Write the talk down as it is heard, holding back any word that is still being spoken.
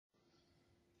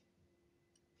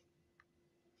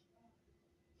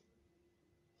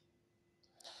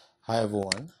Hi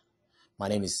everyone, my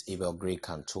name is Abel Gray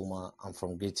Cantoma. I'm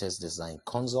from GREYTEST Design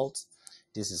Consult.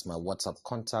 This is my WhatsApp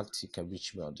contact. You can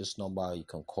reach me on this number. You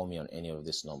can call me on any of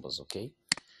these numbers, okay?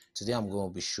 Today I'm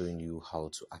going to be showing you how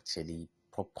to actually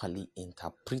properly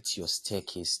interpret your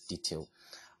staircase detail,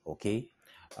 okay?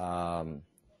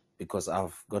 Because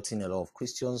I've gotten a lot of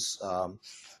questions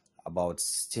about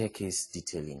staircase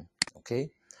detailing, okay?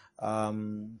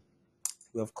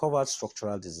 We have covered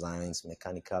structural designs,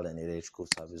 mechanical and electrical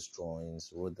service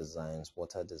drawings, road designs,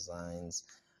 water designs,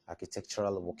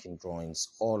 architectural working drawings,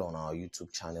 all on our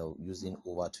YouTube channel using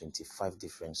over 25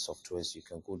 different softwares. You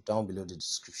can go down below the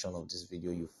description of this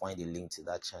video. You'll find a link to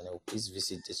that channel. Please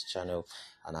visit this channel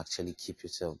and actually keep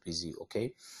yourself busy,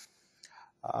 okay?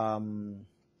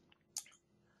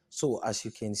 So as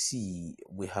you can see,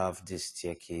 we have this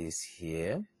staircase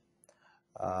here.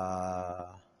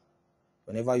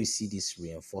 Whenever you see this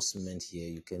reinforcement here,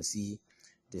 you can see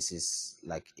this is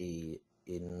like a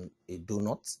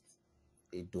donut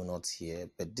here,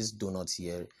 but this donut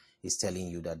here is telling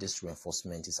you that this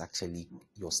reinforcement is actually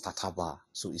your starter bar,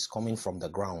 so it's coming from the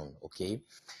ground, okay,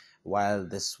 while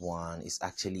this one is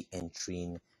actually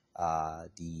entering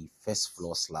the first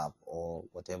floor slab or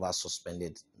whatever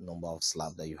suspended number of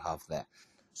slab that you have there.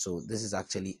 So this is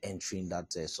actually entering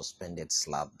that suspended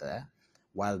slab there,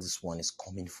 while this one is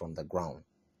coming from the ground.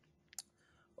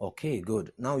 Okay,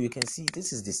 good. Now you can see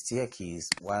this is the staircase,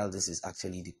 while this is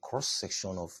actually the cross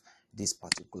section of this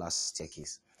particular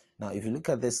staircase. Now if you look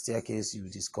at this staircase, you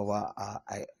discover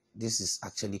this is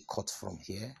actually cut from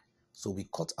here. So we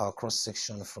cut our cross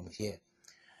section from here.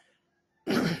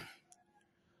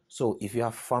 So if you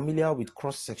are familiar with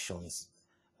cross sections,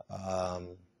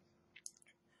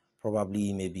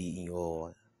 probably maybe in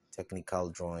your technical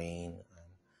drawing and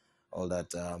all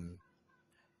that,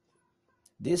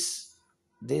 this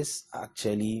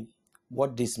actually,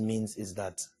 what this means is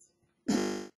that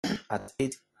at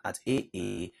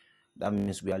AA, that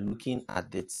means we are looking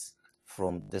at it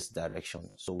from this direction.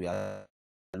 So we are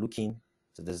looking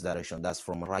to this direction. That's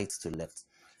from right to left.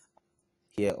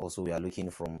 Here also we are looking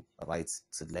from right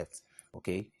to left.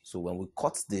 Okay, so when we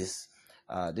cut this,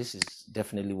 this is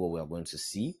definitely what we are going to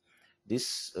see.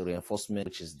 This reinforcement,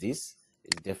 which is this,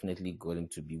 is definitely going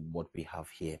to be what we have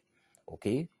here.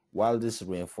 Okay, while this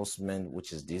reinforcement,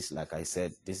 which is this, like I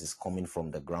said, this is coming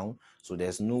from the ground, so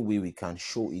there's no way we can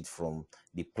show it from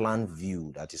the plan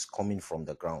view that is coming from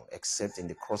the ground except in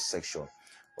the cross section.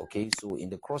 Okay, so in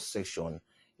the cross section,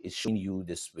 it's showing you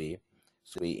this way,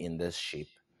 so in this shape,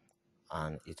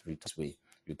 and it returns way.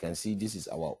 You can see this is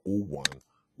our O1,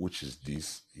 which is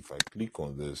this. If I click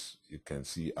on this, you can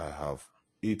see I have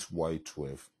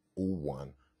 8Y12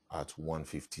 O1 at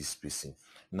 150 spacing.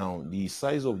 Now the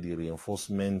size of the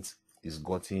reinforcement is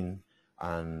gotten,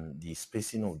 and the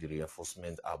spacing of the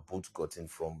reinforcement are both gotten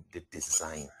from the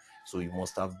design. So you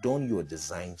must have done your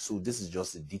design. So this is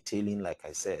just a detailing. Like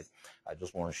I said, I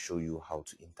just want to show you how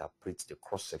to interpret the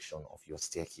cross section of your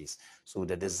staircase. So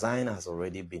the design has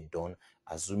already been done,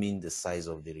 assuming the size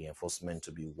of the reinforcement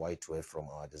to be Y12 from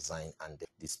our design, and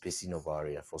the spacing of our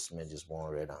reinforcement is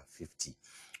 150.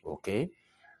 Okay,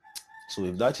 so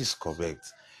if that is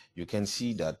correct, you can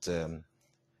see that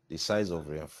the size of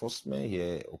reinforcement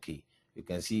here, okay, you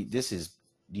can see this is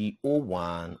the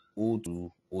O1,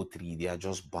 O2, O3. They are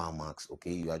just bar marks.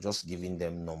 Okay, you are just giving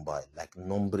them number, like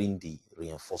numbering the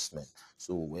reinforcement.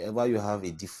 So wherever you have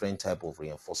a different type of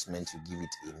reinforcement, you give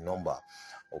it a number,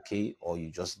 okay, or you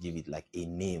just give it like a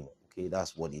name. Okay,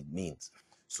 that's what it means.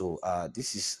 So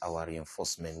this is our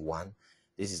reinforcement 1,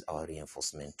 this is our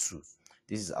reinforcement 2,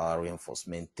 this is our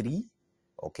reinforcement 3.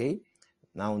 Okay,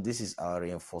 now this is our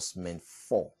reinforcement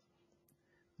 4,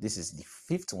 this is the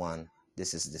 5th one,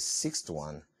 this is the 6th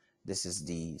one, this is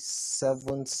the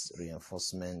 7th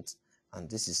reinforcement, and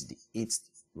this is the 8th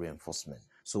reinforcement.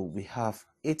 So we have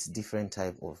 8 different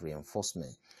type of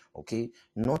reinforcement. Okay,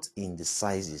 not in the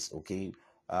sizes. Okay,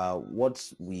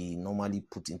 what we normally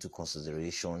put into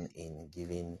consideration in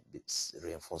giving its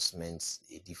reinforcements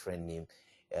a different name,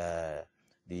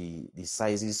 the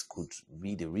sizes could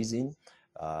be the reason.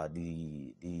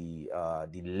 The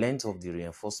length of the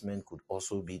reinforcement could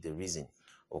also be the reason.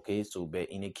 Okay, so but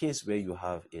in a case where you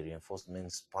have a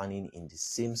reinforcement spanning in the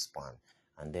same span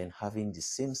and then having the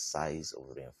same size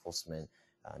of reinforcement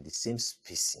and the same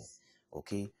spacing,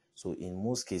 okay, so in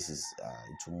most cases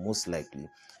it will most likely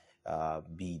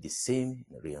be the same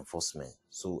reinforcement.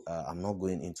 So I'm not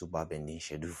going into bar bending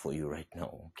schedule for you right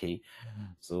now. Okay,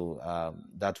 so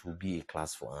that will be a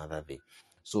class for another day.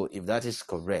 So if that is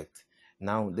correct,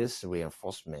 now this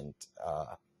reinforcement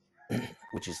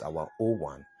which is our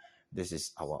O1, this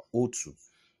is our O2,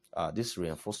 This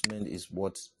reinforcement is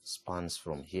what spans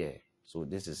from here. So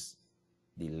this is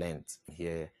the length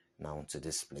here now to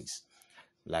this place.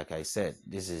 Like I said,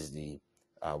 this is the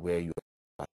where you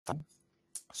are.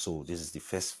 So this is the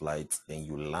first flight. Then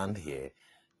you land here,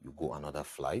 you go another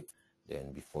flight,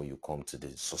 then before you come to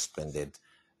the suspended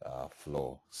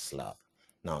floor slab.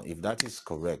 Now, if that is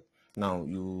correct, now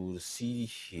you see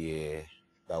here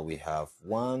that we have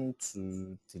 1,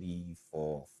 2, 3,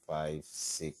 4, 5,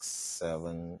 6,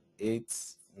 7,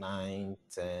 8, 9,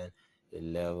 10,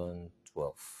 11,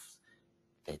 12,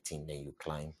 13. Then you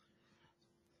climb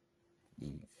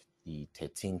the the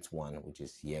 13th one, which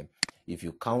is here. If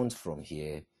you count from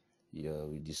here,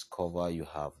 you discover you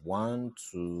have 1,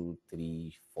 2,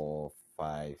 3, 4,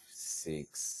 5,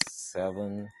 6,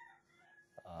 7,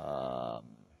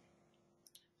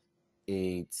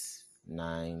 8,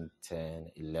 9,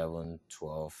 10, 11,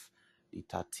 12. The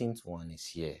 13th one is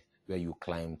here, where you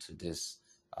climb to this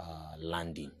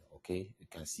landing. Okay, you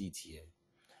can see it here.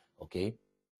 Okay,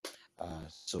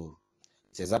 so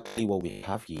it's exactly what we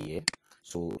have here.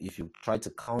 So if you try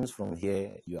to count from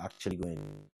here, you're actually going to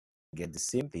get the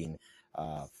same thing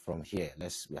from here.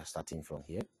 We are starting from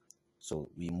here. So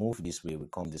we move this way, we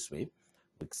come this way.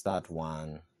 We start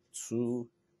 1, 2,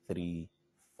 3,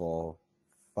 4,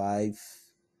 5,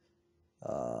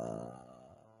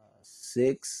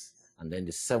 6, and then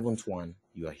the 7th one,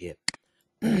 you are here.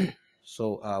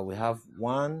 So we have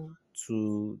 1,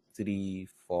 2, 3,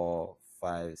 4,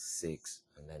 5, 6,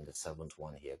 and then the 7th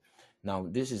one here. Now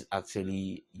this is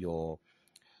actually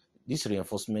this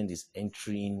reinforcement is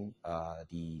entering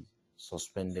the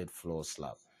suspended floor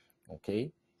slab.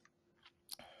 Okay.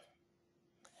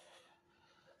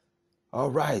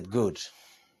 All right, good.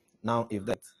 Now if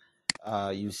that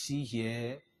you see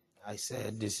here, I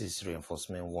said this is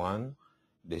reinforcement 1,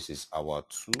 this is our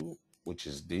 2, which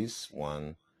is this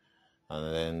one,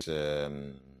 and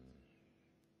then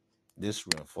this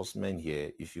reinforcement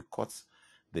here, if you cut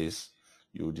this,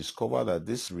 you discover that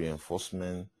this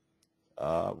reinforcement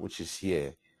which is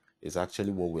here is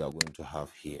actually what we are going to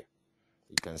have here.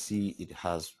 You can see it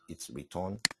has its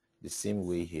return the same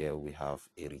way here we have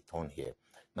a return here.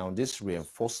 Now this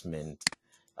reinforcement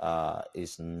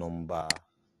is number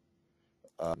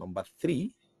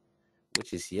 3,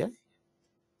 which is here.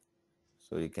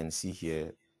 So you can see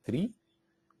here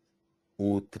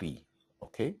 303.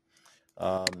 Okay.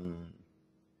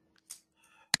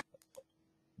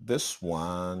 This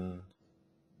one,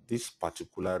 this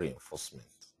particular reinforcement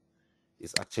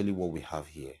is actually what we have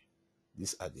here.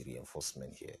 These are the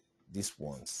reinforcement here. These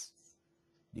ones,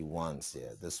 the ones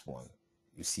here, this one,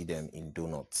 you see them in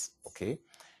donuts. Okay,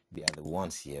 they are the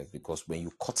ones here, because when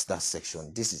you cut that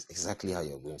section, this is exactly how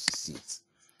you're going to see it.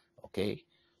 Okay,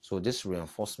 so this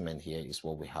reinforcement here is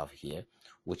what we have here,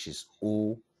 which is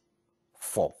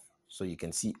O4. So you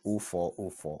can see O4,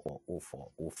 O4, or O4,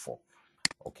 O4.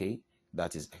 Okay,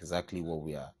 that is exactly what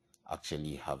we are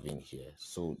actually having here.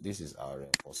 So this is our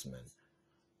reinforcement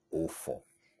O4.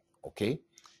 Okay,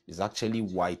 it's actually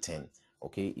Y10.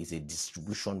 Okay, it's a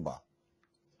distribution bar.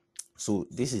 So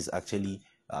this is actually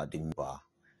the main bar.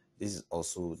 This is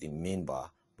also the main bar.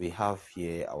 We have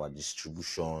here our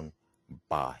distribution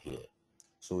bar here.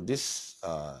 So this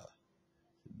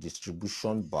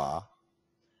distribution bar,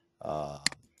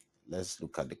 let's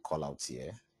look at the callouts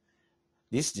here.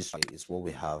 This is what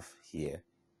we have here,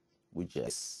 which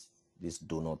is these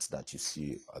donuts that you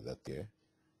see at that there.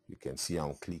 You can see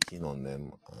I'm clicking on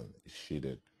them and it's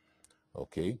shaded.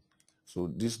 Okay, so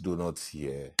these donuts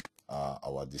here are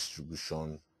our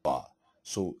distribution bar.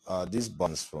 So this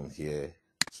burns from here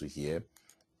to here,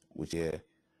 which here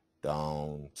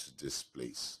down to this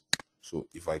place. So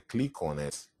if I click on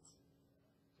it,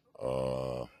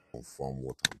 confirm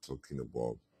what I'm talking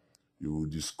about, you will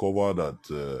discover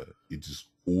that it is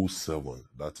O7.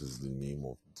 That is the name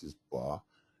of this bar,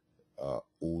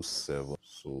 O7.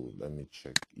 So let me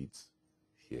check it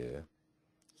here.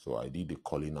 So I did the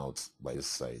calling out by this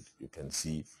side. You can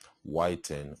see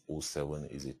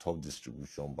Y1007 is a top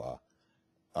distribution bar.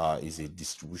 Is a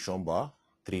distribution bar,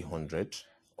 300.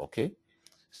 Okay,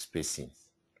 spacing.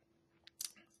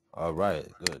 All right,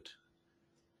 good.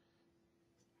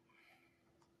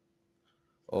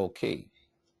 Okay.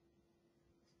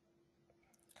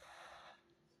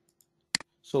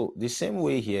 So the same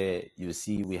way here, you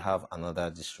see we have another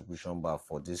distribution bar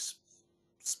for this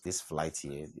flight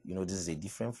here. You know, this is a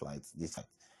different flight. This flight.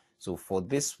 So for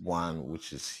this one,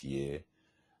 which is here,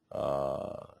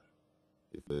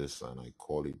 if this, and I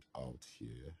call it out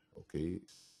here, okay,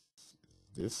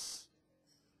 this,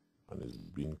 and it's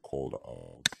being called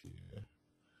out here.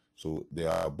 So they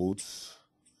are both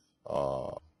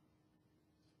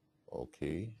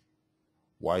okay.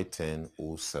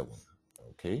 Y1007.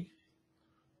 Okay,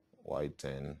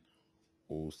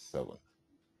 Y1007.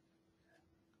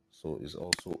 So it's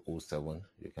also 07.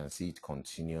 You can see it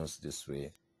continues this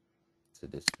way to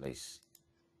this place.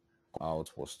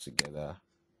 Out was together.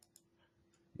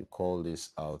 You call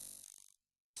this out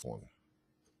one.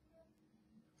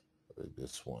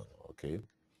 This one, okay.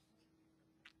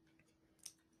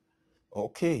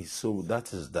 Okay, so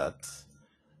that is that.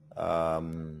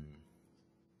 Um,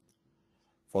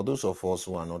 for those of us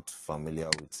who are not familiar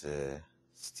with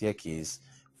staircase,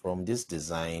 from this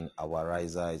design, our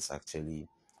riser is actually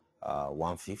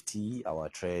 150. Our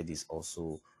tread is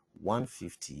also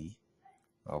 150.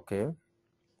 Okay,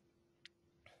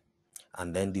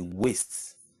 and then the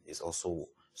waist is also,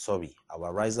 sorry,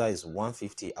 our riser is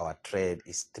 150. Our tread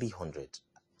is 300.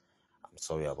 I'm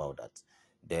sorry about that.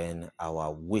 Then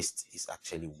our waist is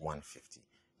actually 150.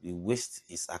 The waist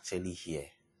is actually here,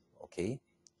 okay,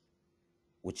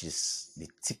 which is the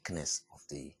thickness of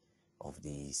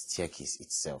the staircase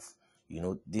itself. You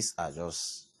know, these are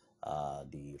just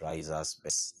the risers,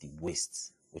 but the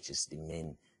waist, which is the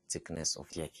main thickness of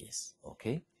staircase.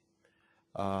 Okay.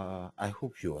 I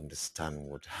hope you understand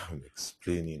what I'm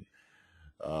explaining.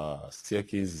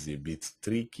 Staircase is a bit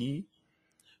tricky,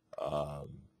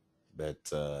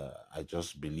 but I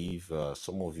just believe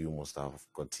some of you must have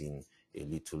gotten a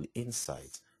little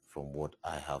insight from what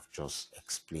I have just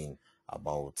explained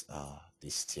about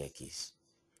this staircase.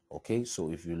 Okay,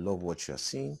 so if you love what you're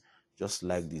seeing, just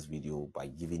like this video by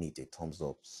giving it a thumbs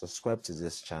up. Subscribe to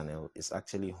this channel. It's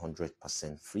actually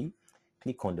 100% free.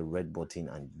 Click on the red button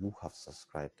and you have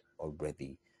subscribed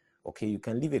already. Okay, you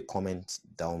can leave a comment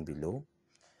down below.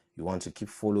 You want to keep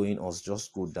following us,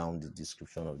 just go down the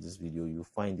description of this video. You'll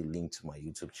find the link to my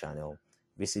YouTube channel.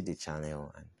 Visit the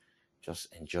channel and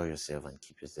just enjoy yourself and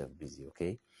keep yourself busy.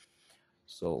 Okay,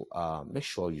 so make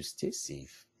sure you stay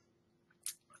safe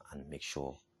and make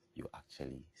sure you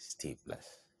actually stay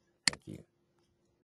blessed. Thank you.